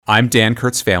I'm Dan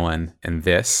Kurtz-Phelan, and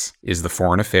this is the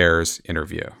Foreign Affairs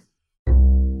Interview.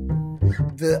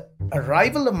 The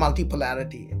arrival of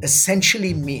multipolarity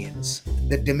essentially means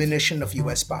the diminution of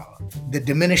US power, the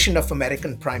diminution of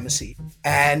American primacy,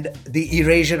 and the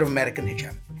erasure of American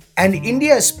hegemony. And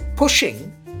India is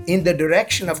pushing in the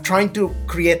direction of trying to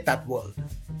create that world.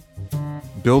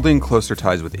 Building closer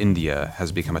ties with India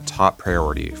has become a top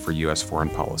priority for U.S. foreign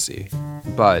policy.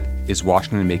 But is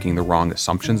Washington making the wrong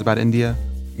assumptions about India?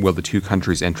 Will the two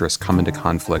countries' interests come into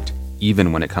conflict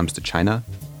even when it comes to China?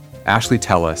 Ashley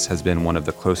Tellis has been one of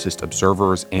the closest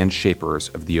observers and shapers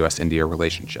of the U.S.-India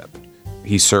relationship.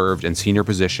 He served in senior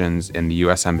positions in the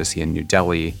U.S. Embassy in New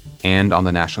Delhi and on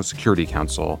the National Security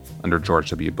Council under George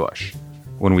W. Bush.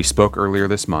 When we spoke earlier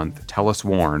this month, Tellis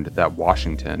warned that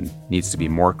Washington needs to be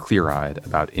more clear-eyed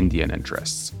about Indian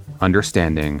interests,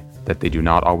 understanding that they do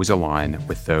not always align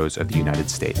with those of the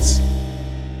United States.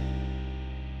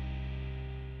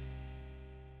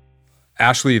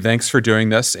 Ashley, thanks for doing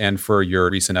this and for your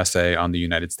recent essay on the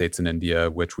United States and India,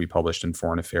 which we published in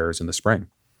Foreign Affairs in the spring.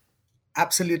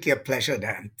 Absolutely a pleasure,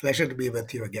 Dan. Pleasure to be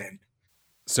with you again.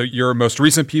 So your most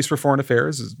recent piece for Foreign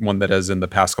Affairs is one that has in the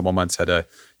past couple of months had a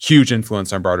huge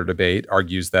influence on broader debate,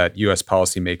 argues that U.S.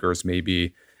 policymakers may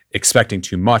be expecting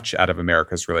too much out of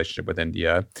America's relationship with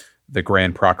India. The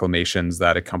grand proclamations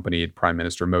that accompanied Prime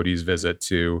Minister Modi's visit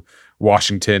to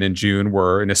Washington in June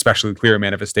were an especially clear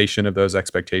manifestation of those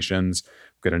expectations.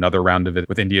 We've got another round of it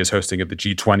with India's hosting of the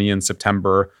G20 in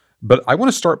September. But I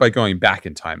want to start by going back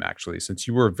in time, actually, since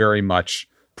you were very much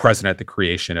present at the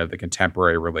creation of the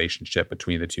contemporary relationship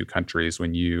between the two countries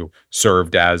when you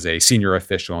served as a senior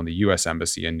official in the U.S.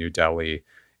 Embassy in New Delhi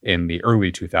in the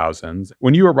early 2000s.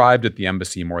 When you arrived at the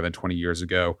embassy more than 20 years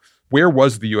ago, where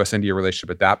was the U.S.-India relationship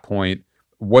at that point?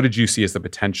 What did you see as the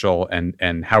potential,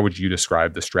 and how would you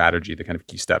describe the strategy, the kind of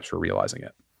key steps for realizing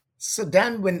it? So,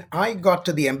 Dan, when I got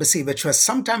to the embassy, which was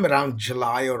sometime around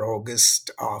July or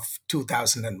August of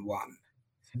 2001,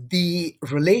 the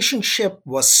relationship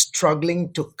was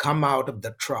struggling to come out of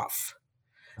the trough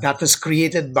that was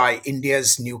created by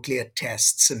India's nuclear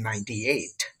tests in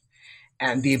 98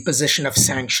 and the imposition of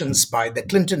sanctions by the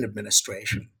Clinton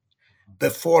administration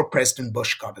before President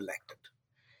Bush got elected.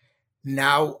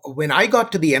 Now, when I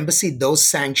got to the embassy, those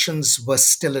sanctions were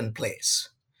still in place.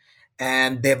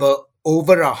 And there were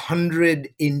over 100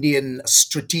 Indian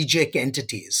strategic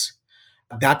entities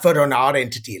that were on our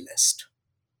entity list.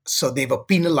 So they were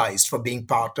penalized for being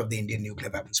part of the Indian nuclear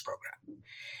weapons program.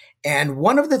 And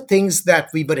one of the things that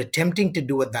we were attempting to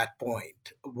do at that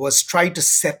point was try to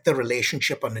set the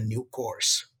relationship on a new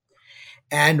course.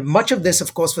 And much of this,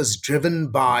 of course, was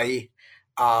driven by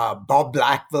Bob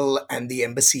Blackwell and the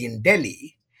embassy in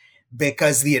Delhi,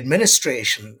 because the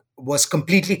administration was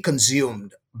completely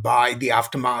consumed by the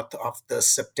aftermath of the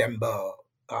September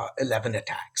 11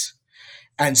 attacks.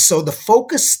 And so the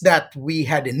focus that we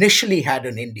had initially had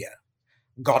on India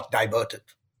got diverted.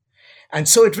 And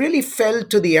so it really fell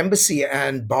to the embassy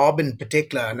and Bob in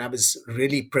particular, and I was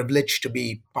really privileged to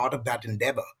be part of that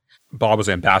endeavor. Bob was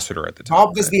ambassador at the time.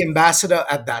 Bob was the ambassador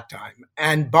at that time.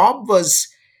 And Bob was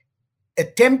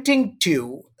attempting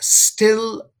to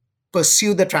still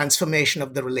pursue the transformation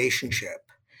of the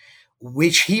relationship,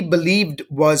 which he believed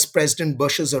was President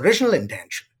Bush's original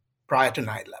intention prior to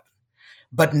 9/11.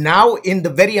 But now in the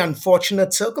very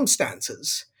unfortunate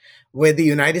circumstances where the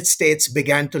United States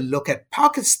began to look at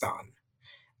Pakistan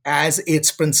as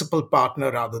its principal partner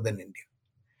rather than India.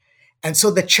 And so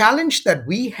the challenge that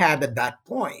we had at that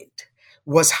point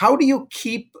was, how do you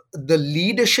keep the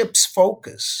leadership's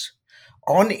focus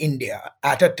on India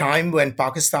at a time when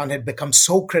Pakistan had become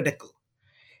so critical?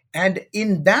 And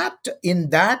in that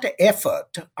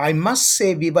effort, I must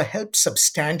say we were helped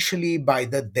substantially by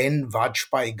the then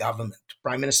Vajpayee government.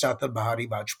 Prime Minister Atal Bihari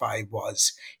Vajpayee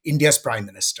was India's prime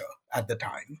minister at the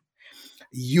time.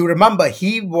 You remember,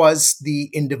 he was the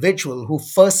individual who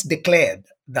first declared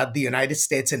that the United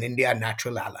States and India are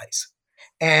natural allies.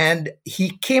 And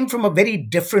he came from a very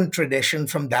different tradition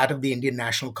from that of the Indian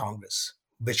National Congress,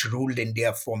 which ruled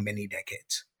India for many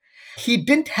decades. He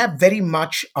didn't have very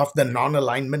much of the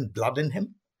non-alignment blood in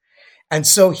him. And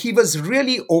so he was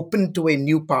really open to a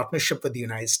new partnership with the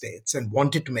United States and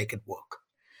wanted to make it work.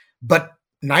 But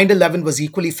 9/11 was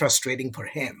equally frustrating for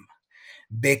him,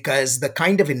 because the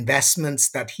kind of investments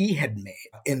that he had made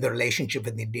in the relationship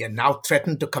with India now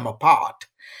threatened to come apart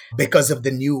because of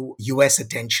the new US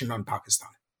attention on Pakistan.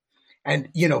 And,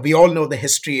 we all know the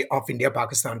history of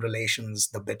India-Pakistan relations,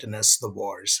 the bitterness, the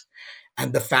wars,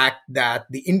 and the fact that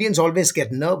the Indians always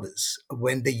get nervous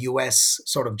when the US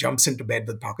sort of jumps into bed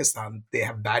with Pakistan. They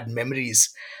have bad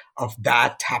memories of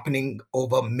that happening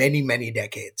over many, many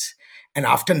decades. And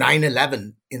after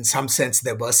 9/11, in some sense,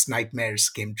 their worst nightmares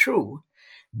came true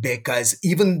because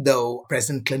even though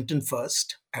President Clinton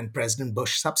first and President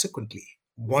Bush subsequently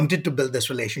wanted to build this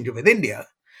relationship with India,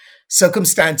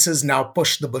 circumstances now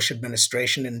pushed the Bush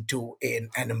administration into an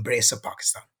embrace of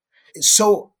Pakistan.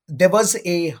 So there was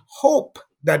a hope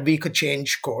that we could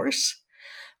change course,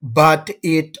 but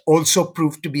it also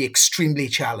proved to be extremely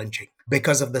challenging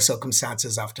because of the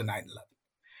circumstances after 9/11.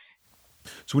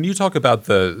 So when you talk about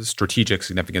the strategic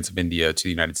significance of India to the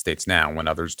United States now, when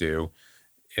others do,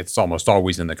 it's almost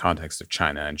always in the context of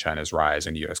China and China's rise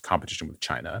and U.S. competition with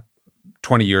China.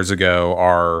 20 years ago,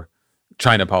 our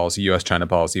China policy, U.S. China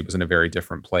policy, was in a very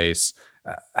different place.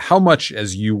 How much,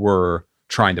 as you were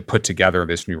trying to put together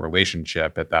this new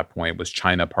relationship at that point, was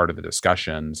China part of the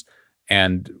discussions?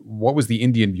 And what was the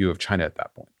Indian view of China at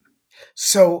that point?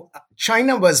 So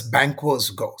China was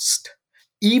Banquo's ghost.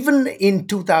 Even in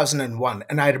 2001,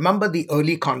 and I remember the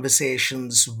early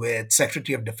conversations with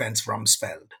Secretary of Defense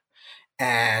Rumsfeld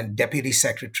and Deputy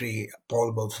Secretary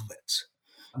Paul Wolfowitz,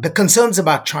 the concerns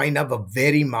about China were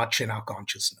very much in our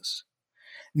consciousness.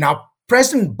 Now,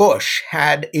 President Bush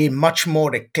had a much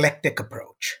more eclectic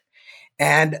approach.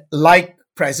 And like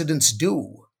presidents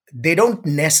do, they don't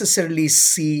necessarily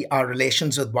see our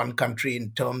relations with one country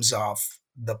in terms of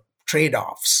the trade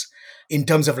offs, in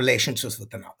terms of relationships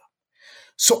with another.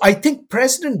 So I think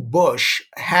President Bush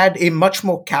had a much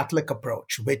more Catholic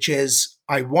approach, which is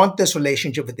I want this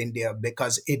relationship with India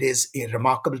because it is a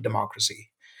remarkable democracy.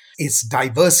 Its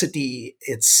diversity,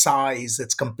 its size,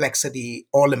 its complexity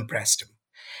all impressed him.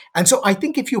 And so I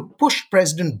think if you pushed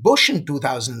President Bush in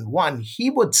 2001,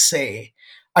 he would say,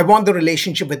 I want the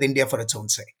relationship with India for its own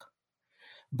sake.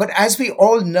 But as we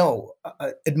all know,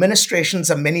 administrations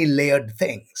are many layered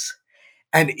things.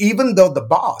 And even though the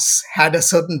boss had a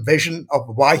certain vision of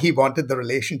why he wanted the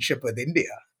relationship with India,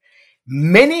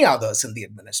 many others in the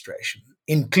administration,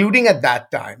 including at that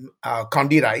time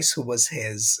Condi Rice, who was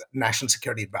his national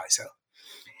security advisor,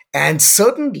 and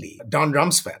certainly Don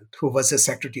Rumsfeld, who was his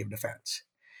Secretary of Defense,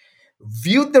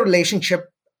 viewed the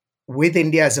relationship with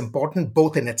India as important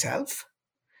both in itself,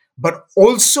 but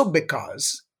also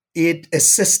because it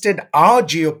assisted our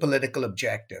geopolitical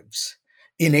objectives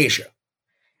in Asia.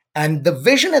 And the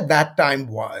vision at that time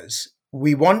was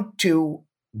we want to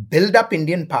build up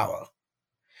Indian power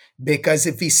because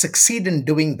if we succeed in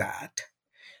doing that,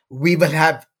 we will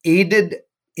have aided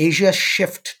Asia's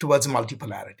shift towards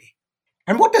multipolarity.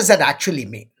 And what does that actually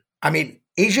mean? I mean,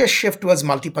 Asia's shift towards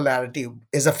multipolarity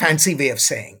is a fancy way of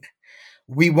saying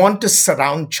we want to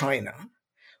surround China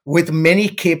with many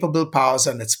capable powers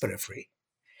on its periphery.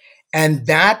 And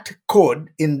that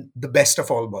could, in the best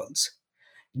of all worlds,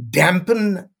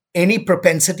 dampen any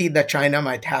propensity that China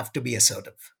might have to be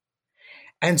assertive.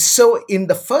 And so in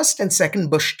the first and second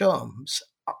Bush terms,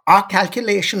 our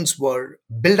calculations were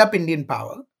build up Indian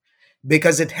power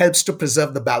because it helps to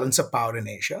preserve the balance of power in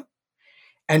Asia.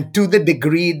 And to the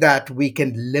degree that we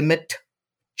can limit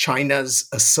China's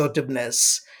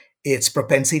assertiveness, its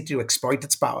propensity to exploit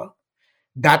its power,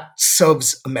 that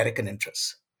serves American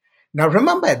interests. Now,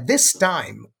 remember, at this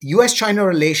time, US China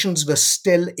relations were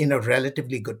still in a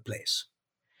relatively good place.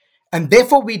 And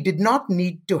therefore, we did not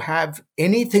need to have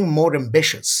anything more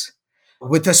ambitious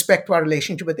with respect to our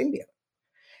relationship with India.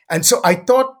 And so I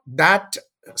thought that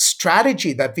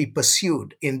strategy that we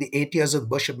pursued in the 8 years of the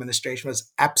Bush administration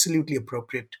was absolutely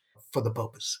appropriate for the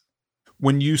purpose.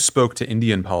 When you spoke to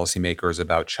Indian policymakers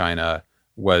about China,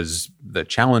 was the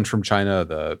challenge from China,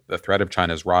 the threat of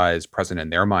China's rise present in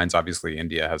their minds? Obviously,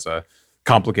 India has a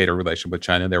complicated relationship with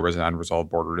China. There was an unresolved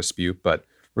border dispute, but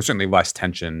there's certainly less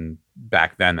tension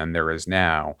back then than there is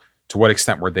now. To what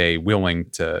extent were they willing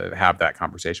to have that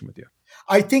conversation with you?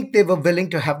 I think they were willing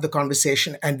to have the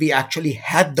conversation, and we actually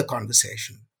had the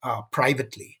conversation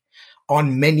privately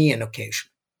on many an occasion.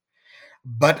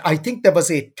 But I think there was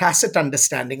a tacit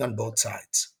understanding on both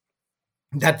sides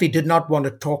that we did not want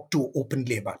to talk too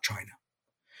openly about China.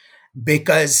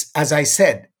 Because, as I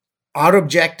said, our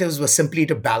objectives were simply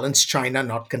to balance China,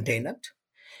 not contain it.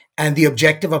 And the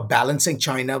objective of balancing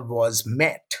China was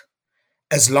met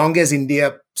as long as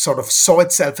India sort of saw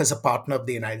itself as a partner of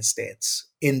the United States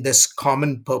in this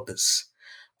common purpose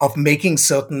of making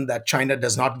certain that China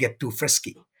does not get too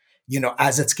frisky,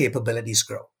 as its capabilities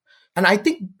grow. And I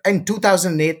think in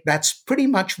 2008, that's pretty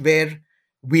much where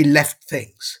we left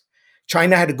things.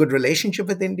 China had a good relationship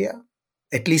with India,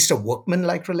 at least a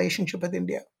workman-like relationship with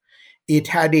India. It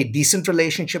had a decent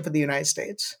relationship with the United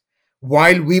States.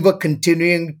 While we were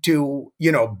continuing to,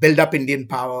 build up Indian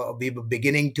power, we were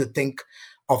beginning to think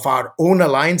of our own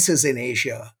alliances in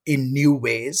Asia in new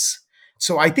ways.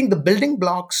 So I think the building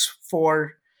blocks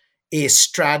for a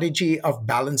strategy of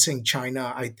balancing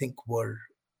China, I think, were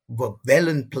well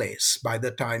in place by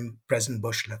the time President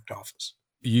Bush left office.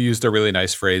 You used a really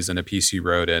nice phrase in a piece you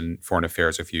wrote in Foreign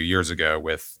Affairs a few years ago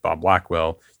with Bob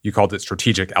Blackwell. You called it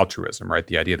strategic altruism, right?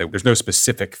 The idea that there's no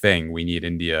specific thing we need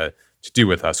India to do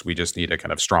with us. We just need a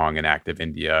kind of strong and active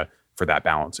India for that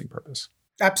balancing purpose.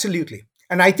 Absolutely.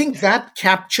 And I think that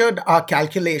captured our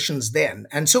calculations then.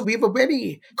 And so we were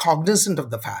very cognizant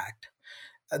of the fact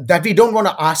that we don't want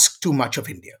to ask too much of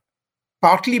India,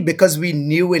 partly because we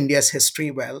knew India's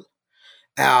history well.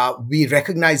 We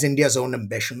recognize India's own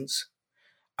ambitions.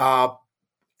 Uh,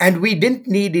 and we didn't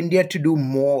need India to do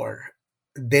more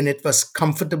than it was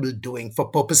comfortable doing for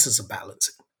purposes of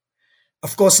balancing.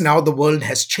 Of course, now the world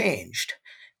has changed,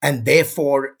 and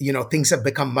therefore, things have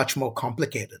become much more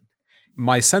complicated.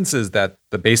 My sense is that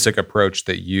the basic approach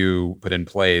that you put in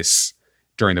place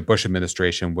during the Bush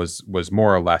administration was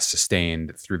more or less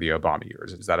sustained through the Obama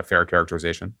years. Is that a fair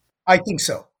characterization? I think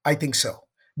so. I think so.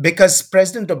 Because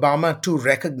President Obama too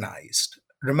recognized,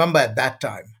 remember at that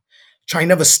time,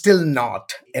 China was still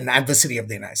not an adversary of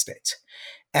the United States.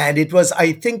 And it was,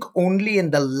 I think, only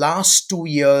in the last 2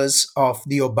 years of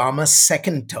the Obama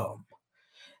second term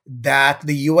that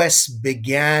the US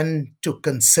began to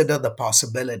consider the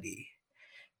possibility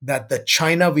that the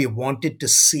China we wanted to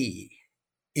see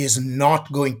is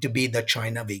not going to be the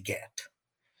China we get.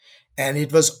 And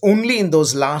it was only in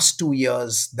those last 2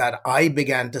 years that I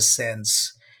began to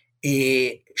sense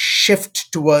a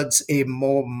shift towards a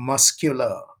more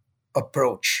muscular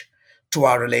approach to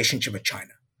our relationship with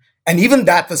China. And even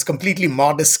that was completely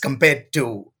modest compared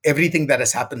to everything that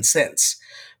has happened since.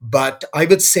 But I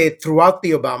would say throughout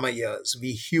the Obama years,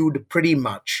 we hewed pretty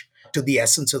much to the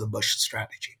essence of the Bush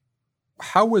strategy.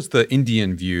 How was the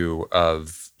Indian view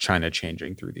of China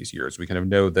changing through these years? We kind of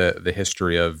know the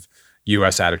history of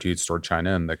U.S. attitudes toward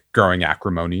China and the growing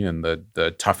acrimony and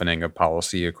the toughening of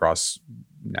policy across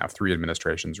now 3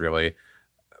 administrations, really.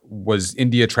 Was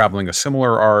India traveling a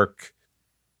similar arc?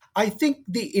 I think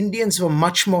the Indians were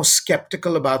much more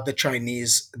skeptical about the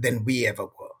Chinese than we ever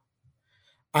were.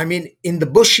 I mean, in the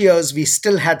Bush years, we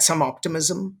still had some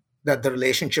optimism that the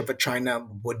relationship with China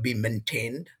would be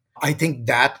maintained. I think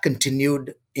that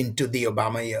continued into the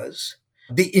Obama years.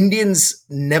 The Indians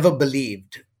never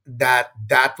believed that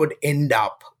that would end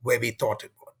up where we thought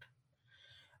it would.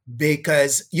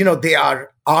 Because, they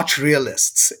are arch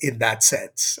realists in that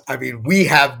sense. I mean, we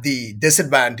have the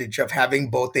disadvantage of having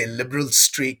both a liberal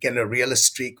streak and a realist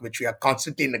streak, which we are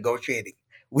constantly negotiating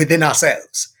within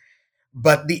ourselves.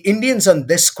 But the Indians on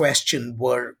this question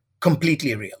were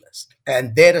completely realist.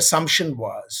 And their assumption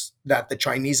was that the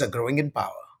Chinese are growing in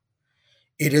power.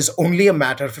 It is only a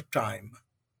matter of time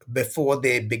before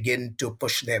they begin to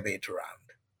push their weight around.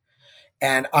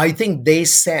 And I think they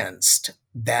sensed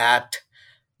that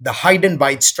the hide and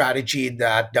bite strategy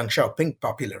that Deng Xiaoping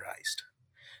popularized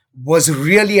was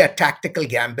really a tactical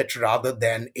gambit rather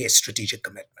than a strategic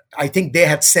commitment. I think they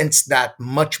had sensed that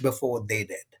much before they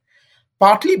did.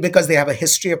 Partly because they have a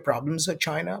history of problems with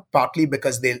China, partly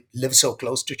because they live so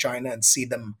close to China and see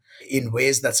them in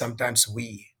ways that sometimes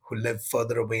we, who live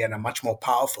further away and are much more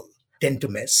powerful, tend to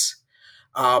miss.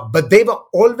 But they were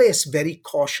always very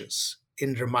cautious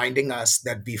in reminding us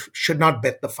that we should not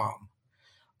bet the farm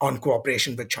on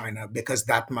cooperation with China because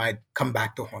that might come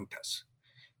back to haunt us.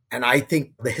 And I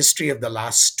think the history of the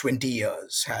last 20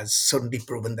 years has certainly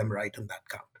proven them right in that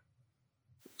count.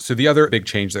 So the other big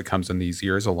change that comes in these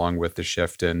years, along with the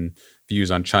shift in views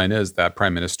on China, is that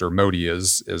Prime Minister Modi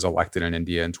is elected in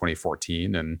India in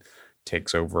 2014 and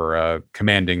takes over a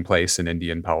commanding place in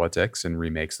Indian politics and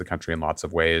remakes the country in lots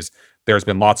of ways. There's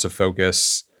been lots of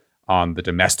focus on the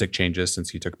domestic changes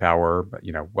since he took power, but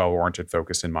well-warranted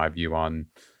focus in my view on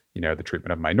the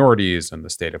treatment of minorities and the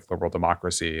state of liberal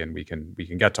democracy, and we can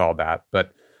get to all that.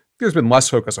 But there's been less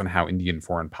focus on how Indian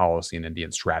foreign policy and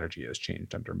Indian strategy has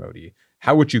changed under Modi.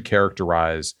 How would you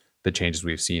characterize the changes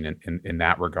we've seen in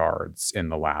that regards in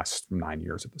the last 9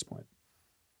 years at this point?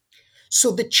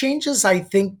 So the changes, I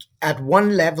think, at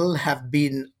one level have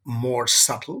been more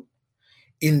subtle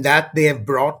in that they have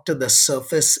brought to the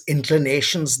surface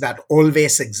inclinations that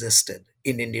always existed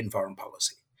in Indian foreign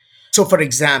policy. So, for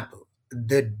example,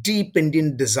 the deep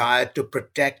Indian desire to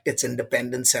protect its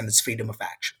independence and its freedom of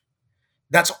action.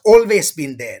 That's always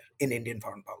been there in Indian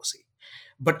foreign policy.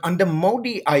 But under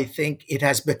Modi, I think it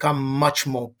has become much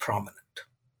more prominent.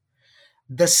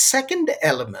 The second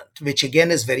element, which again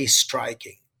is very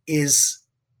striking, is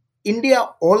India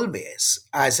always,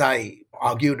 as I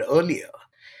argued earlier,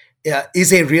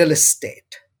 is a realist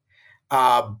state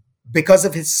because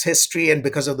of its history and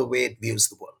because of the way it views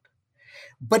the world.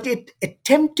 But it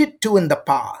attempted to, in the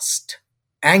past,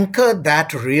 anchor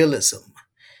that realism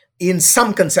in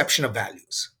some conception of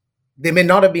values. They may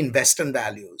not have been Western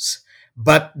values,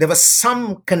 but there was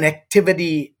some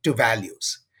connectivity to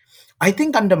values. I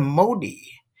think under Modi,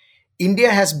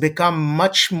 India has become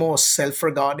much more self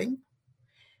regarding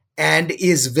and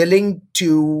is willing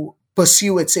to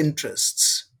pursue its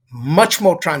interests much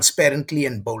more transparently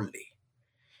and boldly.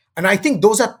 And I think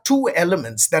those are two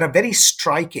elements that are very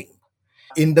striking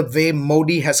in the way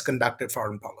Modi has conducted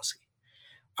foreign policy.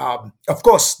 Of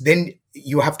course, then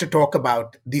you have to talk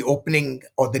about the opening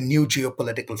or the new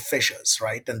geopolitical fissures,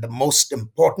 right? And the most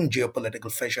important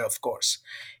geopolitical fissure, of course,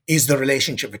 is the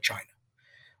relationship with China,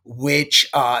 which,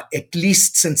 at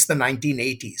least since the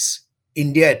 1980s,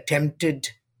 India attempted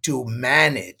to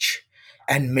manage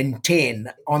and maintain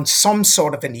on some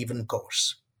sort of an even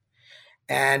course.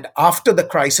 And after the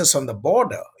crisis on the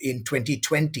border in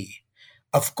 2020,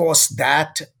 of course,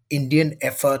 that Indian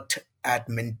effort at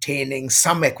maintaining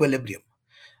some equilibrium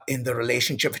in the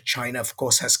relationship with China, of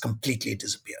course, has completely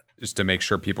disappeared. Just to make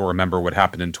sure people remember what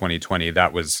happened in 2020,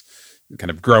 that was kind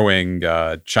of growing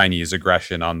Chinese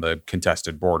aggression on the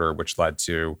contested border, which led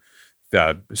to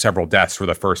several deaths for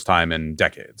the first time in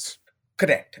decades.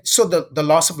 Correct. So the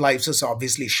loss of lives is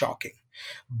obviously shocking.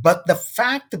 But the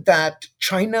fact that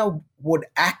China would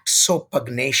act so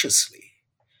pugnaciously,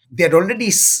 they had already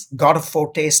got a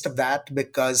foretaste of that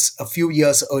because a few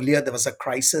years earlier, there was a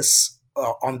crisis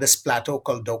on this plateau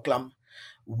called Doklam,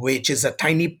 which is a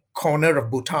tiny corner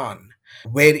of Bhutan,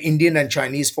 where Indian and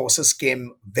Chinese forces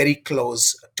came very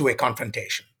close to a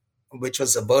confrontation, which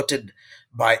was averted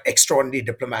by extraordinary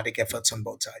diplomatic efforts on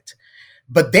both sides.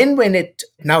 But then when it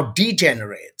now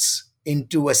degenerates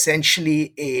into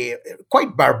essentially a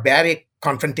quite barbaric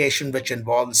confrontation, which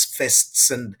involves fists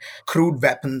and crude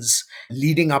weapons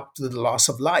leading up to the loss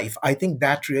of life, I think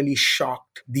that really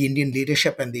shocked the Indian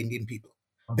leadership and the Indian people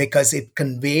because it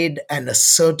conveyed an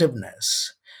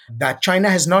assertiveness that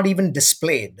China has not even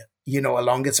displayed,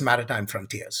 along its maritime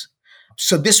frontiers.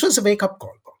 So this was a wake-up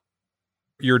call.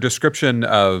 Your description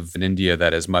of an India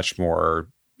that is much more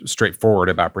straightforward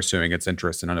about pursuing its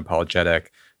interests and unapologetic,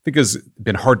 I think has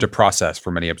been hard to process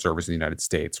for many observers in the United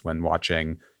States when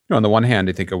watching, on the one hand,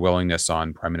 I think a willingness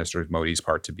on Prime Minister Modi's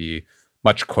part to be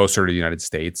much closer to the United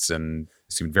States and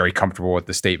seemed very comfortable with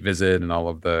the state visit and all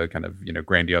of the kind of,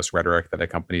 grandiose rhetoric that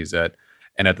accompanies it.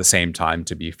 And at the same time,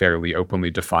 to be fairly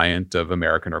openly defiant of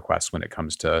American requests when it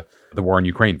comes to the war in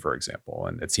Ukraine, for example.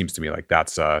 And it seems to me like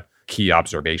that's a key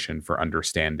observation for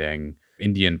understanding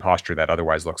Indian posture that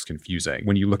otherwise looks confusing.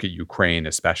 When you look at Ukraine,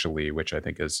 especially, which I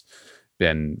think has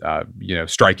been,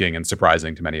 striking and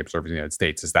surprising to many observers in the United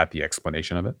States, is that the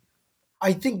explanation of it?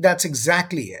 I think that's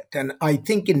exactly it. And I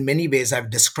think in many ways,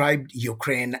 I've described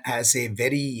Ukraine as a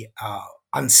very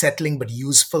unsettling but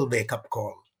useful wake-up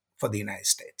call for the United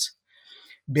States.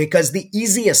 Because the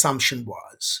easy assumption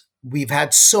was we've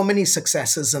had so many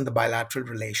successes in the bilateral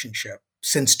relationship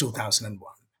since 2001.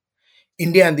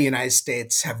 India and the United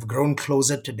States have grown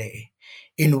closer today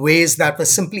in ways that were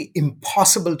simply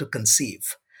impossible to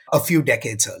conceive a few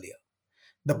decades earlier.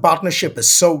 The partnership is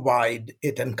so wide,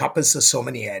 it encompasses so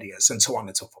many areas, and so on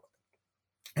and so forth.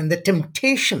 And the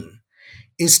temptation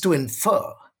is to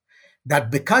infer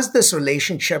that because this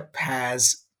relationship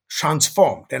has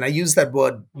transformed, and I use that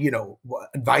word,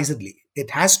 advisedly,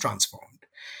 it has transformed,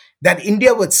 that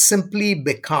India would simply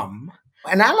become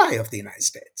an ally of the United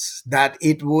States, that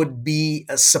it would be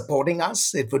supporting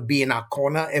us, it would be in our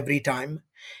corner every time,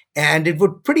 and it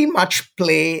would pretty much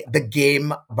play the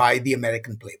game by the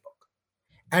American playbook.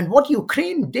 And what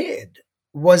Ukraine did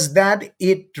was that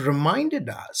it reminded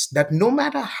us that no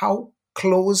matter how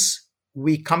close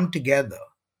we come together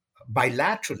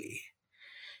bilaterally,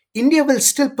 India will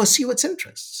still pursue its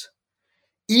interests,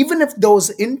 even if those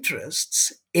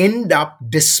interests end up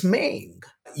dismaying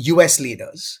US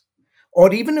leaders,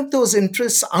 or even if those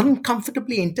interests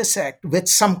uncomfortably intersect with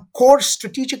some core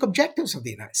strategic objectives of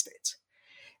the United States.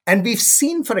 And we've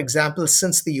seen, for example,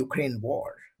 since the Ukraine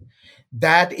war,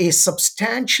 that a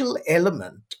substantial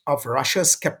element of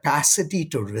Russia's capacity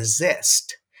to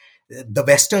resist the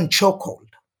Western chokehold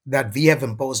that we have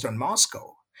imposed on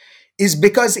Moscow is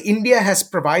because India has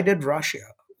provided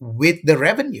Russia with the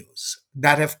revenues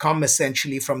that have come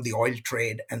essentially from the oil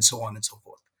trade and so on and so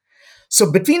forth. So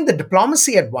between the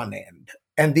diplomacy at one end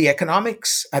and the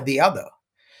economics at the other,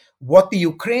 what the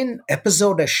Ukraine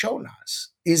episode has shown us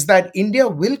is that India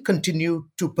will continue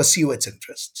to pursue its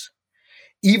interests,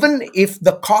 even if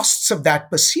the costs of that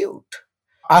pursuit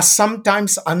are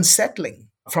sometimes unsettling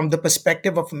from the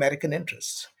perspective of American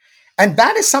interests. And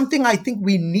that is something I think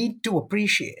we need to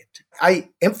appreciate. I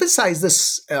emphasize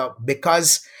this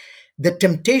because the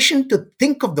temptation to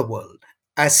think of the world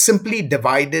as simply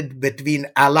divided between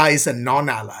allies and non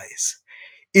allies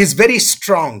is very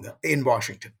strong in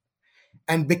Washington.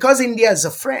 And because India is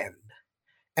a friend,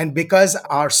 and because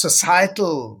our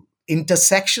societal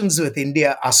intersections with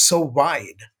India are so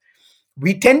wide,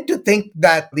 we tend to think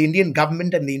that the Indian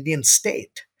government and the Indian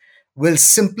state will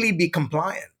simply be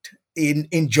compliant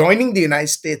in joining the United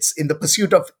States in the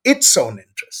pursuit of its own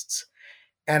interests.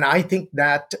 And I think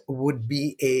that would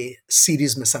be a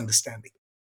serious misunderstanding.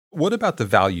 What about the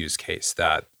values case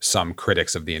that some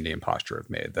critics of the Indian posture have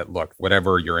made? That, look,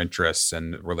 whatever your interests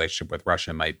and relationship with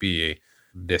Russia might be,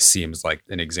 this seems like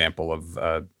an example of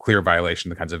a clear violation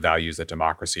of the kinds of values that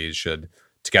democracies should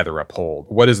together uphold.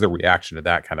 What is the reaction to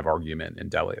that kind of argument in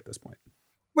Delhi at this point?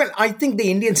 Well, I think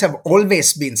the Indians have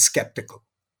always been skeptical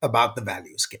about the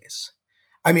values case.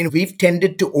 I mean, we've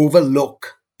tended to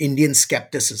overlook Indian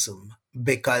skepticism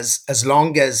because as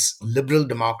long as liberal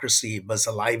democracy was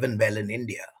alive and well in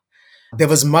India, there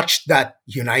was much that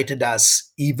united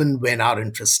us even when our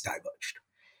interests diverged.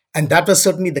 And that was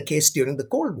certainly the case during the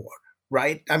Cold War,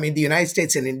 right? I mean, the United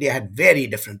States and India had very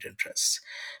different interests.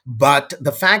 But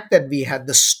the fact that we had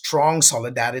the strong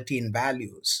solidarity in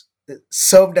values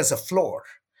served as a floor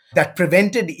that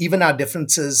prevented even our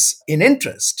differences in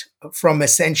interest from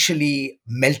essentially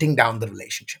melting down the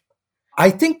relationship. I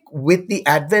think with the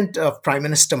advent of Prime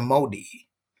Minister Modi,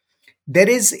 there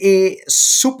is a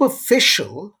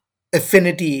superficial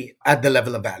affinity at the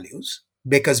level of values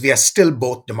because we are still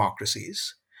both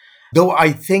democracies. Though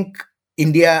I think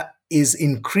India is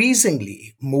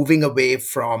increasingly moving away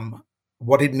from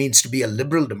what it means to be a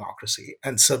liberal democracy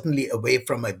and certainly away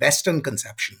from a Western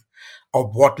conception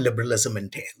of what liberalism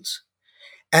entails.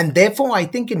 And therefore, I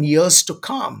think in years to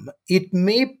come, it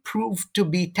may prove to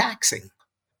be taxing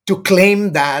to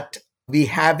claim that we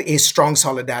have a strong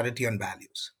solidarity on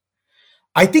values.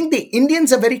 I think the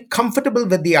Indians are very comfortable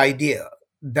with the idea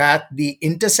that the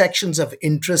intersections of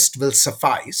interest will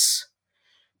suffice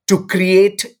to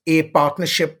create a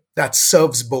partnership that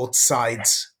serves both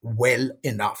sides well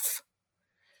enough.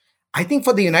 I think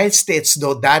for the United States,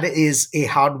 though, that is a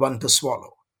hard one to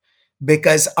swallow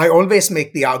because I always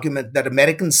make the argument that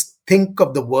Americans think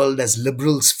of the world as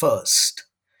liberals first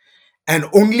and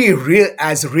only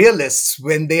as realists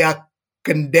when they are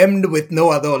condemned with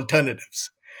no other alternatives,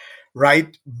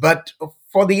 right? But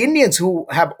for the Indians who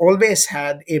have always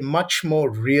had a much more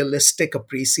realistic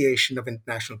appreciation of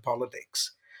international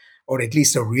politics, or at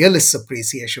least a realist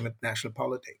appreciation of international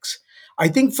politics, I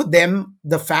think for them,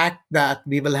 the fact that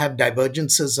we will have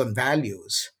divergences on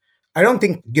values, I don't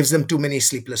think gives them too many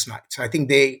sleepless nights. I think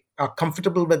they are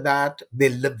comfortable with that. They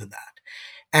live with that.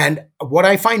 And what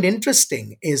I find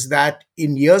interesting is that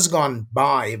in years gone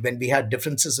by, when we had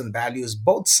differences in values,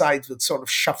 both sides would sort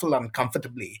of shuffle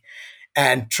uncomfortably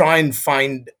and try and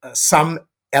find some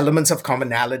elements of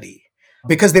commonality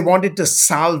because they wanted to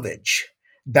salvage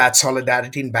that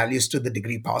solidarity in values to the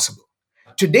degree possible.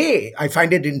 Today, I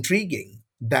find it intriguing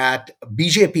that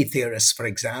BJP theorists, for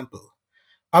example,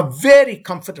 are very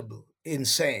comfortable in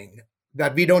saying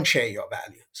that we don't share your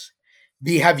values.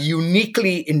 We have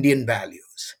uniquely Indian values.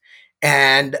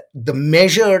 And the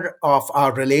measure of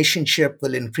our relationship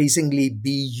will increasingly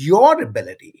be your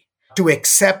ability to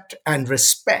accept and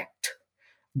respect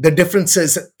the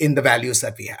differences in the values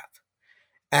that we have.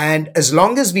 And as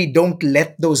long as we don't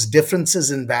let those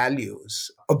differences in values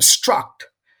obstruct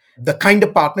the kind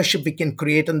of partnership we can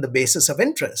create on the basis of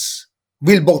interests,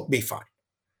 we'll both be fine.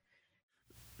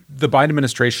 The Biden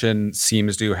administration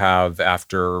seems to have,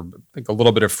 after I think a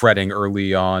little bit of fretting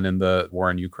early on in the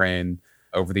war in Ukraine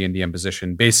over the Indian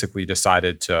position, basically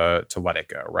decided to let it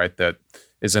go, right? That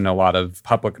isn't a lot of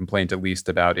public complaint, at least,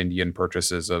 about Indian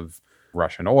purchases of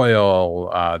Russian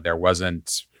oil. There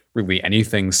wasn't really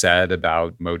anything said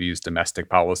about Modi's domestic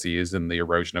policies and the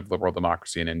erosion of liberal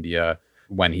democracy in India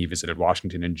when he visited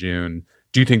Washington in June.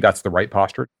 Do you think that's the right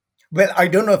posture? Well, I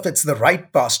don't know if it's the right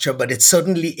posture, but it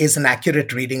certainly is an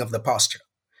accurate reading of the posture.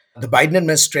 The Biden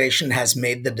administration has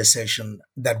made the decision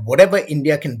that whatever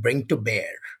India can bring to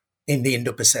bear in the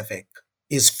Indo-Pacific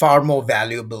is far more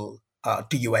valuable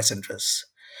to US interests.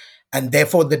 And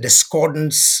therefore, the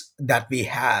discordance that we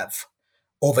have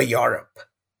over Europe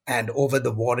and over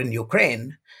the war in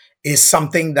Ukraine is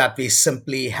something that we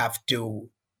simply have to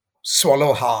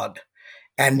swallow hard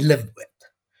and live with.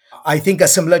 I think a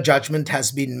similar judgment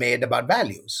has been made about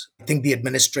values. I think the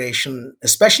administration,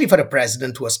 especially for a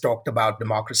president who has talked about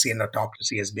democracy and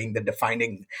autocracy as being the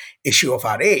defining issue of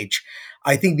our age,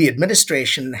 I think the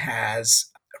administration has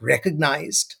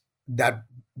recognized that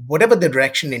whatever the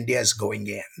direction India is going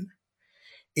in,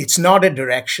 it's not a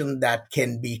direction that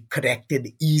can be corrected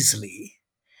easily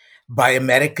by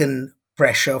American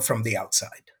pressure from the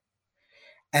outside.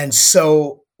 And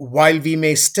so while we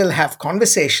may still have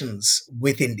conversations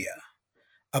with India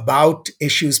about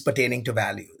issues pertaining to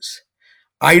values,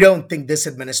 I don't think this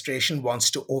administration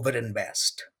wants to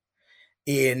overinvest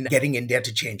in getting India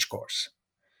to change course.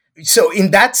 So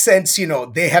in that sense,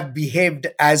 they have behaved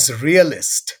as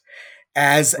realists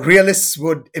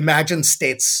would imagine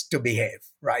states to behave,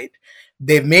 right?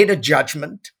 They've made a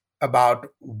judgment about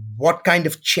what kind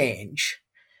of change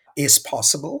is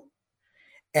possible,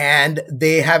 and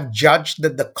they have judged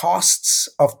that the costs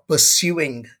of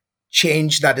pursuing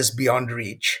change that is beyond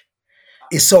reach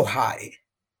is so high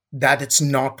that it's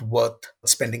not worth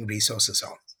spending resources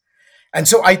on. And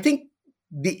so I think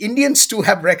the Indians too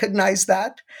have recognized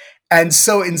that. And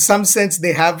so, in some sense,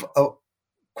 they have a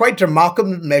quite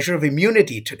remarkable measure of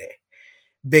immunity today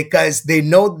because they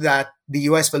know that the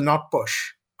US will not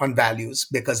push on values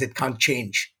because it can't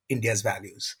change India's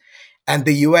values. And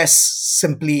the US,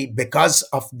 simply because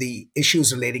of the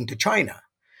issues relating to China,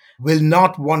 will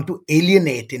not want to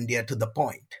alienate India to the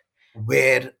point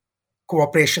where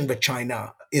cooperation with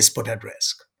China is put at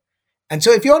risk. And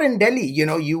so if you're in Delhi,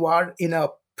 you are in a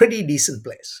pretty decent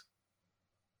place.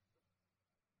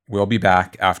 We'll be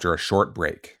back after a short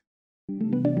break.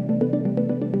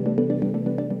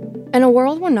 In a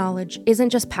world where knowledge isn't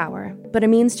just power, but a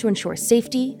means to ensure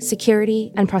safety,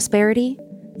 security, and prosperity,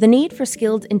 the need for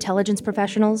skilled intelligence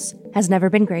professionals has never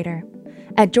been greater.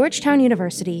 At Georgetown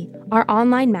University, our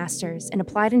online Masters in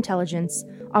Applied Intelligence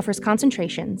offers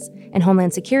concentrations in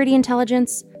Homeland Security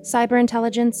Intelligence, Cyber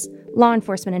Intelligence, Law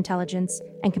Enforcement Intelligence,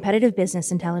 and Competitive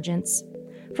Business Intelligence.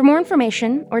 For more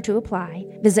information or to apply,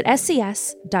 visit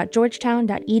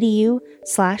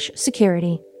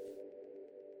scs.georgetown.edu/security.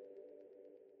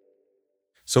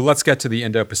 So let's get to the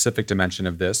Indo-Pacific dimension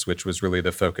of this, which was really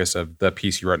the focus of the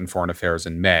piece you wrote in Foreign Affairs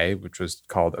in May, which was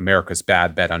called America's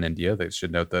Bad Bet on India. They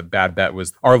should note the bad bet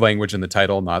was our language in the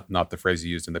title, not the phrase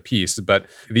you used in the piece. But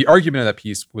the argument of that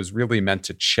piece was really meant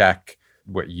to check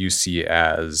what you see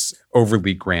as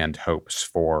overly grand hopes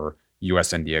for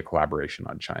US-India collaboration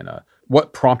on China.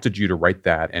 What prompted you to write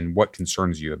that, and what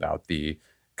concerns you about the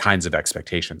kinds of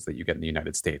expectations that you get in the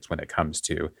United States when it comes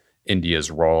to India's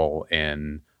role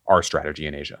in our strategy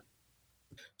in Asia?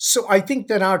 So I think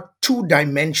there are two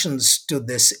dimensions to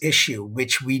this issue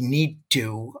which we need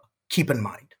to keep in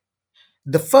mind.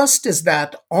 The first is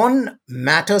that on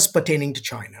matters pertaining to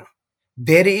China,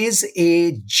 there is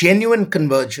a genuine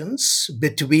convergence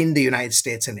between the United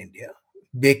States and India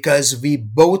because we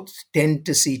both tend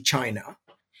to see China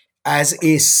as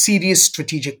a serious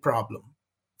strategic problem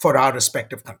for our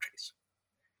respective countries.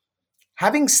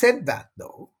 Having said that,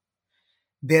 though,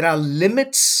 there are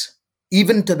limits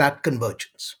even to that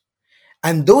convergence.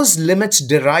 And those limits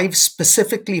derive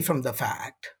specifically from the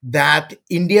fact that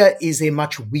India is a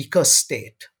much weaker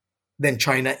state than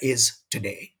China is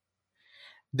today,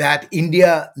 that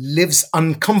India lives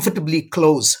uncomfortably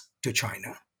close to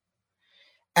China,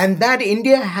 and that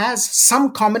India has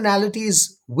some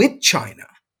commonalities with China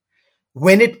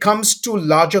when it comes to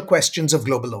larger questions of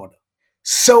global order.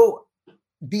 So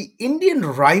the Indian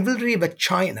rivalry with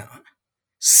China,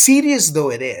 serious though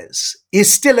it is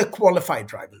still a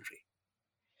qualified rivalry.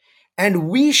 And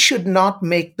we should not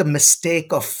make the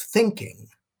mistake of thinking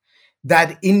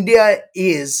that India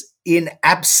is in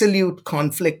absolute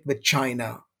conflict with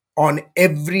China on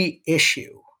every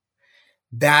issue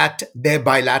that their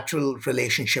bilateral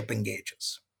relationship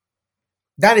engages.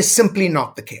 That is simply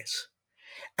not the case.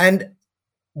 And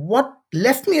what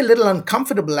left me a little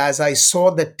uncomfortable as I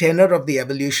saw the tenor of the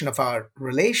evolution of our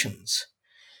relations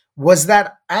was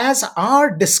that as our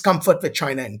discomfort with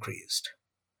China increased,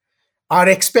 our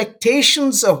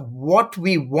expectations of what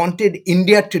we wanted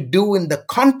India to do in the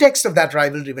context of that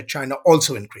rivalry with China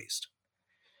also increased.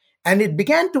 And it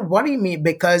began to worry me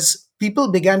because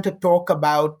people began to talk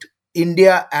about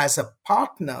India as a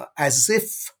partner as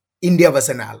if India was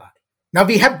an ally. Now,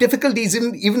 we have difficulties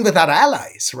even with our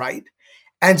allies, right?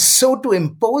 And so to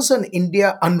impose on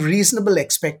India unreasonable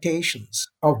expectations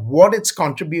of what its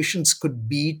contributions could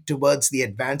be towards the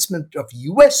advancement of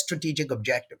US strategic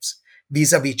objectives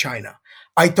vis-a-vis China,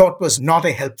 I thought was not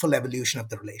a helpful evolution of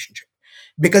the relationship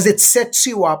because it sets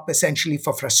you up essentially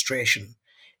for frustration,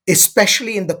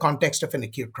 especially in the context of an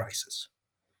acute crisis.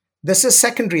 This is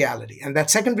second reality, and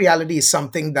that second reality is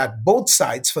something that both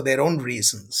sides, for their own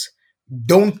reasons,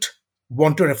 don't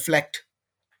want to reflect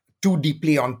too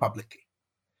deeply on publicly.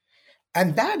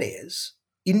 And that is,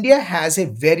 India has a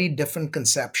very different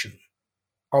conception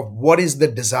of what is the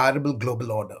desirable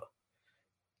global order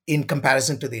in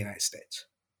comparison to the United States.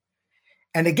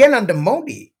 And again, under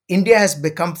Modi, India has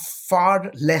become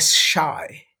far less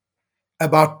shy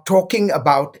about talking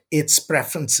about its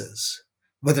preferences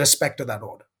with respect to that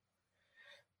order.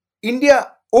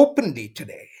 India openly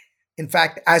today, in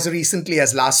fact, as recently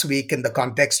as last week in the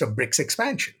context of BRICS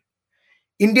expansion,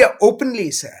 India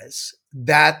openly says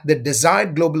that the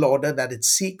desired global order that it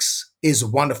seeks is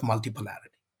one of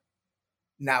multipolarity.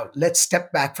 Now, let's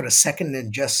step back for a second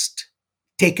and just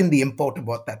take in the import of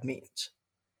what that means.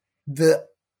 The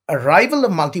arrival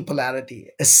of multipolarity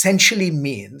essentially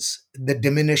means the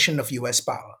diminution of US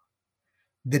power,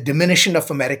 the diminution of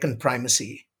American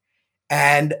primacy,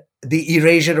 and the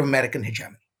erasure of American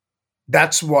hegemony.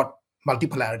 That's what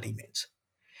multipolarity means.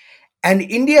 And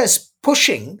India is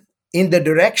pushing in the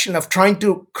direction of trying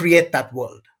to create that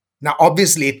world. Now,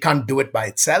 obviously, it can't do it by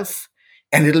itself,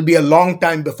 and it'll be a long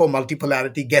time before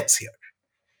multipolarity gets here.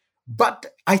 But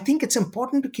I think it's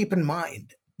important to keep in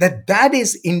mind that that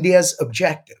is India's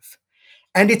objective.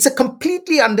 And it's a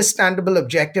completely understandable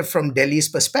objective from Delhi's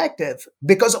perspective,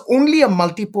 because only a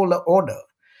multipolar order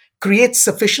creates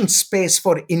sufficient space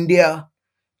for India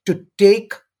to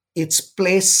take its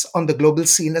place on the global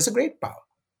scene as a great power.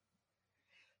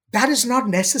 That is not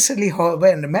necessarily, however,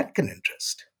 an American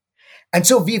interest. And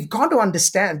so we've got to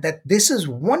understand that this is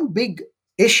one big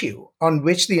issue on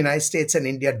which the United States and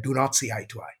India do not see eye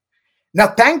to eye. Now,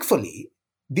 thankfully,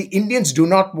 the Indians do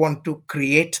not want to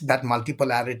create that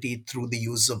multipolarity through the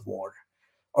use of war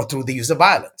or through the use of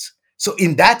violence. So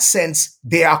in that sense,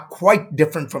 they are quite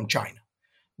different from China,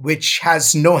 which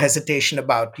has no hesitation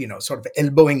about, sort of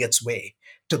elbowing its way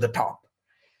to the top.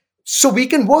 So we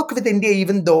can work with India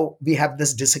even though we have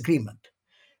this disagreement.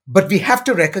 But we have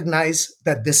to recognize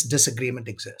that this disagreement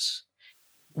exists.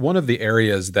 One of the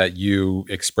areas that you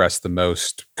expressed the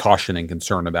most caution and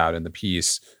concern about in the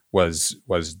piece was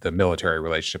the military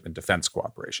relationship and defense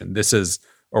cooperation. This has,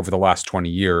 over the last 20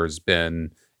 years,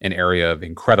 been an area of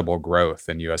incredible growth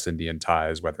in U.S.-Indian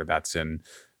ties, whether that's in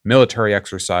military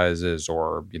exercises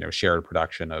or shared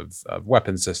production of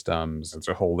weapon systems. There's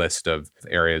a whole list of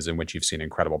areas in which you've seen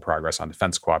incredible progress on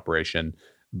defense cooperation.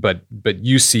 But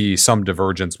you see some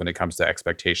divergence when it comes to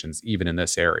expectations, even in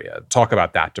this area. Talk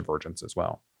about that divergence as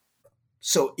well.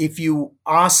 So if you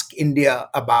ask India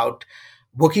about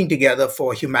working together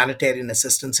for humanitarian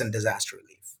assistance and disaster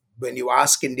relief, when you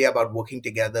ask India about working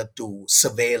together to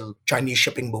surveil Chinese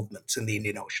shipping movements in the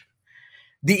Indian Ocean,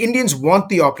 the Indians want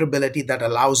the operability that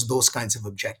allows those kinds of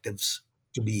objectives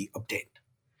to be obtained.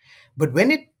 But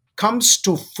when it comes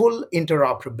to full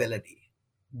interoperability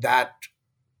that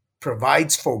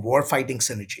provides for warfighting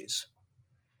synergies,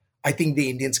 I think the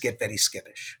Indians get very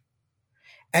skittish.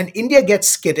 And India gets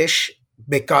skittish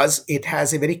because it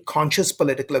has a very conscious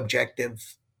political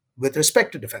objective with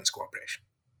respect to defense cooperation.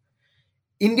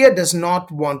 India does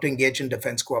not want to engage in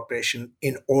defense cooperation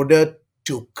in order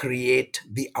to create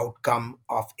the outcome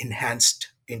of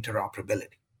enhanced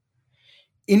interoperability.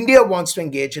 India wants to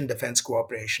engage in defense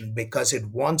cooperation because it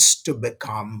wants to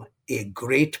become a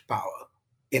great power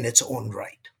in its own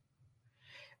right.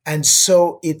 And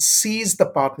so it sees the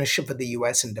partnership with the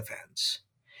US in defense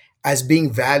as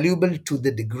being valuable to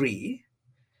the degree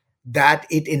that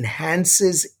it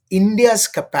enhances India's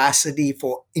capacity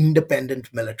for independent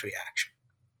military action.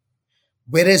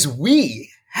 Whereas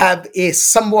we have a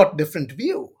somewhat different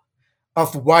view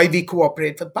of why we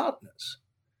cooperate with partners.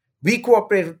 We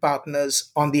cooperate with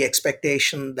partners on the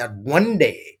expectation that one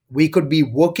day we could be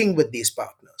working with these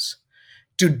partners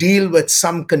to deal with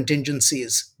some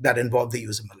contingencies that involve the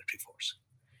use of military force.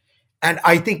 And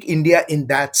I think India, in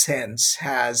that sense,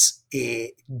 has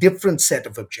a different set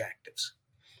of objectives.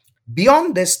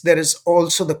 Beyond this, there is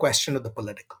also the question of the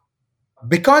political.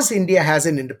 Because India has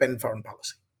an independent foreign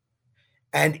policy,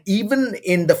 and even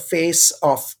in the face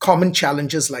of common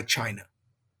challenges like China,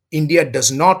 India does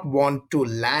not want to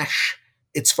lash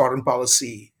its foreign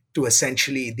policy to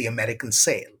essentially the American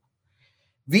sail.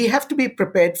 We have to be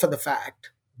prepared for the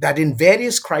fact that in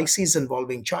various crises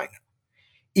involving China,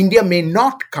 India may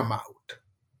not come out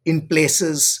in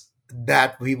places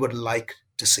that we would like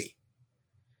to see.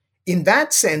 In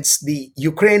that sense, the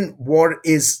Ukraine war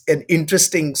is an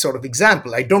interesting sort of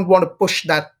example. I don't want to push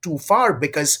that too far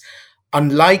because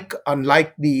unlike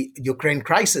the Ukraine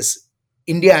crisis,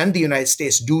 India and the United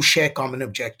States do share common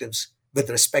objectives with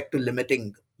respect to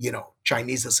limiting,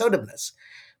 Chinese assertiveness.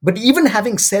 But even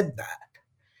having said that,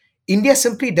 India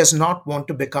simply does not want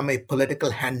to become a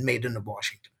political handmaiden of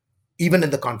Washington, even in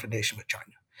the confrontation with China.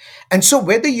 And so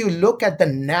whether you look at the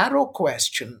narrow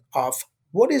question of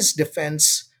what is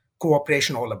defense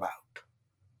cooperation all about,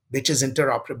 which is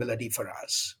interoperability for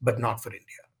us, but not for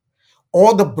India,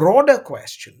 or the broader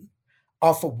question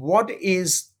of what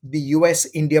is the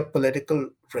US-India political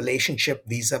relationship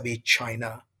vis-a-vis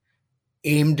China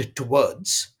aimed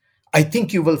towards, I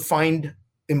think you will find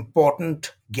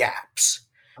important gaps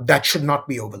that should not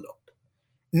be overlooked.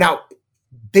 Now,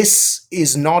 this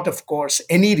is not, of course,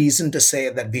 any reason to say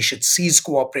that we should cease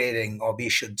cooperating or we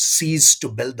should cease to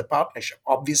build the partnership.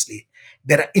 Obviously,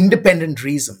 there are independent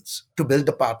reasons to build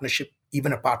the partnership,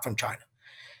 even apart from China.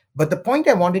 But the point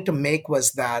I wanted to make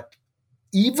was that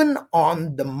even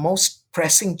on the most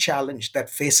pressing challenge that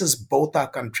faces both our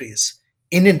countries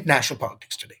in international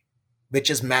politics today, which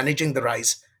is managing the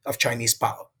rise of Chinese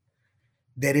power,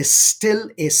 there is still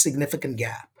a significant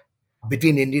gap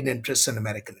between Indian interests and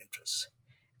American interests.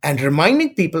 And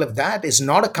reminding people of that is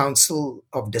not a counsel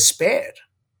of despair.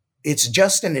 It's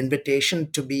just an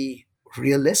invitation to be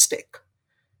realistic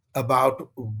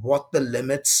about what the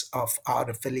limits of our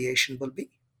affiliation will be.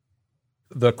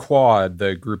 The Quad,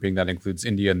 the grouping that includes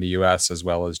India and the US, as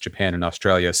well as Japan and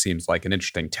Australia, seems like an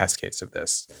interesting test case of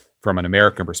this. From an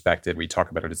American perspective, we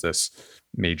talk about it as this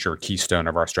major keystone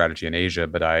of our strategy in Asia,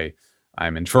 but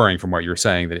I'm inferring from what you're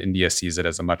saying that India sees it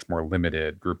as a much more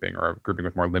limited grouping, or a grouping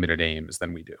with more limited aims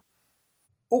than we do.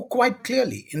 Oh, quite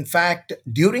clearly. In fact,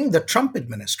 during the Trump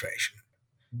administration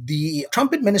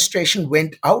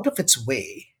went out of its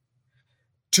way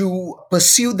to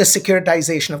pursue the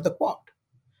securitization of the Quad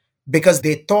because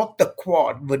they thought the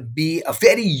Quad would be a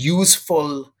very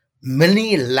useful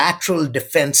multilateral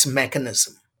defense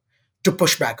mechanism to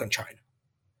push back on China.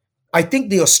 I think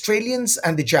the Australians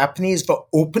and the Japanese were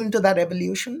open to that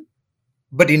evolution,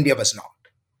 but India was not.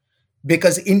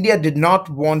 Because India did not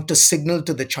want to signal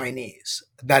to the Chinese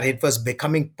that it was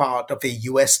becoming part of a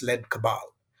US-led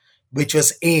cabal, which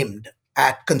was aimed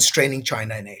at constraining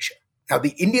China in Asia. Now,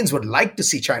 the Indians would like to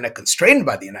see China constrained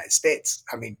by the United States.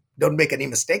 I mean, don't make any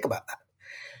mistake about that.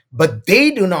 But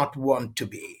they do not want to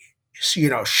be,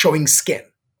 showing skin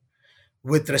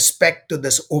with respect to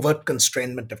this overt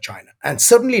constrainment of China, and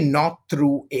certainly not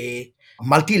through a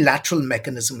multilateral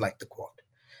mechanism like the Quad.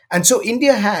 And so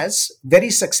India has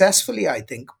very successfully, I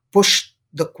think, pushed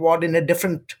the Quad in a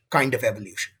different kind of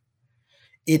evolution.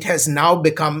 It has now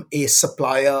become a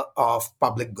supplier of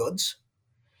public goods.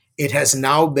 It has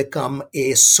now become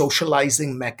a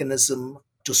socializing mechanism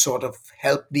to sort of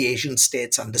help the Asian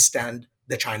states understand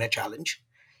the China challenge.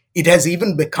 It has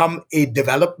even become a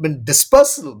development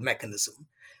dispersal mechanism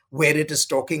where it is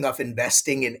talking of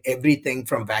investing in everything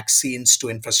from vaccines to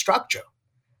infrastructure.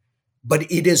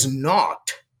 But it is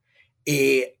not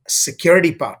a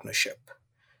security partnership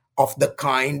of the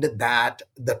kind that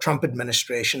the Trump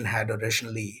administration had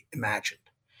originally imagined.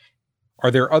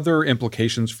 Are there other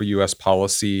implications for U.S.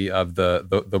 policy of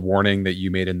the warning that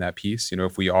you made in that piece?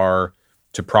 If we are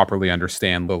to properly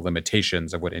understand the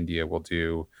limitations of what India will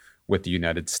do with the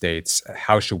United States,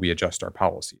 how should we adjust our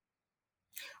policy?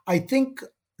 I think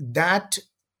that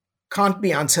can't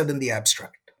be answered in the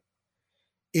abstract.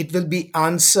 It will be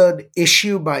answered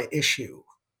issue by issue,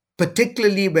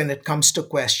 particularly when it comes to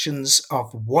questions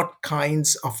of what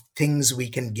kinds of things we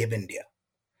can give India.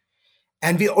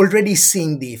 And we're already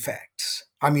seeing the effects.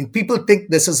 I mean, people think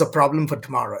this is a problem for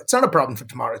tomorrow. It's not a problem for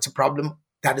tomorrow. It's a problem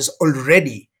that is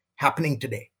already happening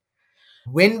today.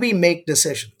 When we make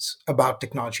decisions about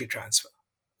technology transfer,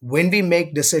 when we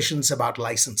make decisions about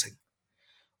licensing,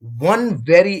 one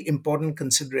very important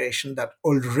consideration that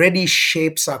already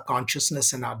shapes our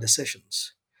consciousness and our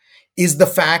decisions is the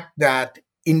fact that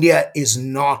India is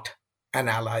not an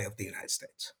ally of the United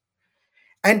States.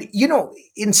 And,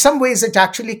 in some ways, it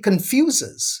actually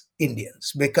confuses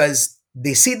Indians because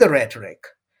they see the rhetoric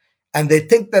and they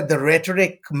think that the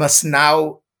rhetoric must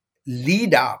now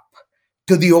lead up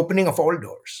to the opening of all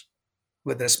doors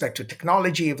with respect to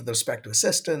technology, with respect to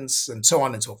assistance, and so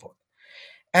on and so forth.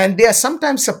 And they are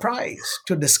sometimes surprised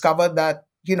to discover that,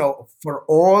 for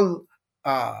all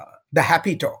the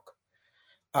happy talk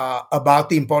about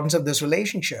the importance of this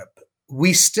relationship,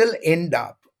 we still end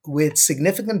up with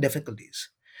significant difficulties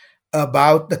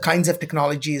about the kinds of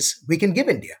technologies we can give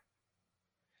India.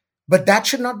 But that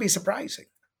should not be surprising.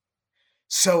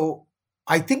 So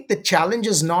I think the challenge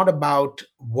is not about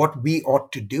what we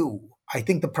ought to do. I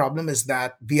think the problem is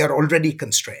that we are already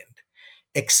constrained,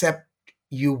 except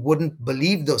you wouldn't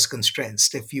believe those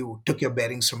constraints if you took your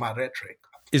bearings from our rhetoric.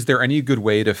 Is there any good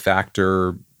way to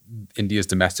factor India's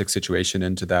domestic situation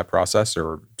into that process?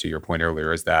 Or to your point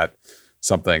earlier, is that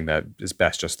something that is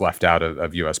best just left out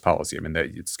of U.S. policy? I mean,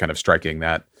 it's kind of striking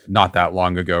that not that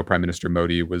long ago, Prime Minister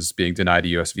Modi was being denied a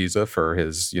U.S. visa for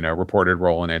his, reported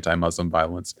role in anti-Muslim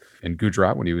violence in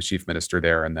Gujarat when he was chief minister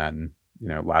there. And then,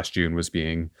 last June was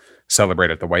being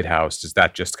celebrated at the White House. Is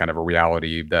that just kind of a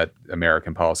reality that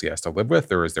American policy has to live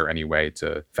with, or is there any way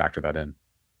to factor that in?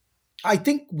 I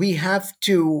think we have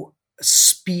to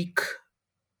speak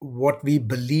what we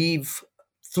believe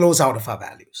flows out of our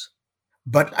values.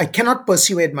 But I cannot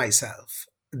persuade myself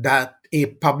that a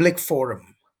public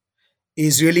forum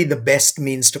is really the best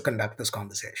means to conduct this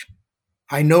conversation.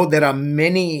 I know there are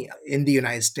many in the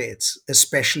United States,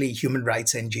 especially human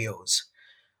rights NGOs,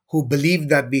 who believe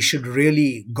that we should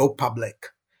really go public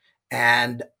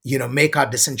and, make our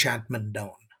disenchantment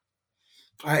known.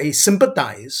 I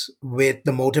sympathize with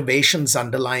the motivations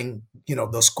underlying,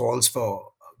 those calls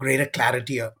for greater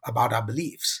clarity about our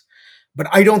beliefs, but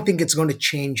I don't think it's going to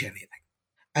change anything.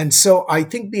 And so I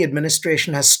think the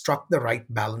administration has struck the right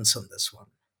balance on this one,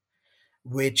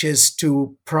 which is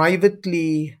to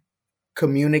privately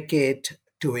communicate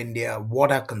to India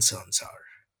what our concerns are,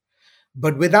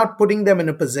 but without putting them in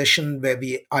a position where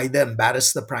we either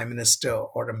embarrass the prime minister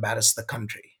or embarrass the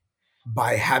country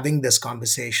by having this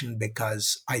conversation,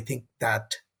 because I think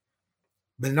that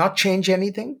will not change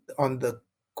anything on the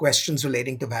questions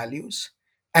relating to values.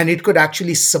 And it could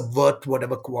actually subvert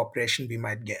whatever cooperation we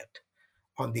might get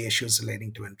on the issues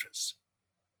relating to interests.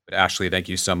 Ashley, thank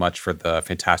you so much for the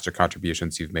fantastic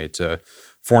contributions you've made to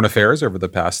foreign affairs over the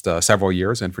past several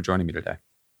years and for joining me today.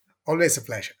 Always a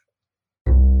pleasure.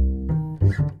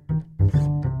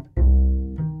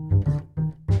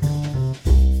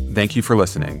 Thank you for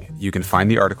listening. You can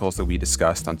find the articles that we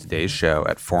discussed on today's show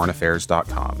at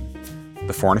foreignaffairs.com.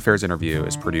 The Foreign Affairs interview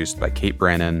is produced by Kate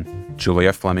Brannon,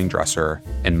 Julia Fleming-Dresser,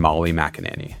 and Molly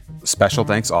McEnany. Special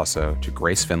thanks also to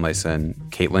Grace Finlayson,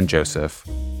 Caitlin Joseph,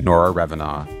 Nora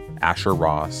Revenaugh, Asher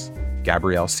Ross,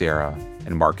 Gabrielle Sierra,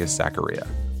 and Marcus Zachariah.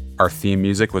 Our theme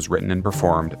music was written and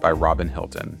performed by Robin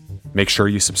Hilton. Make sure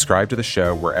you subscribe to the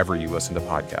show wherever you listen to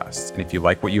podcasts. And if you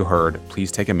like what you heard,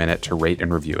 please take a minute to rate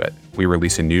and review it. We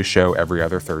release a new show every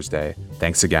other Thursday.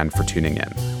 Thanks again for tuning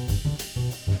in.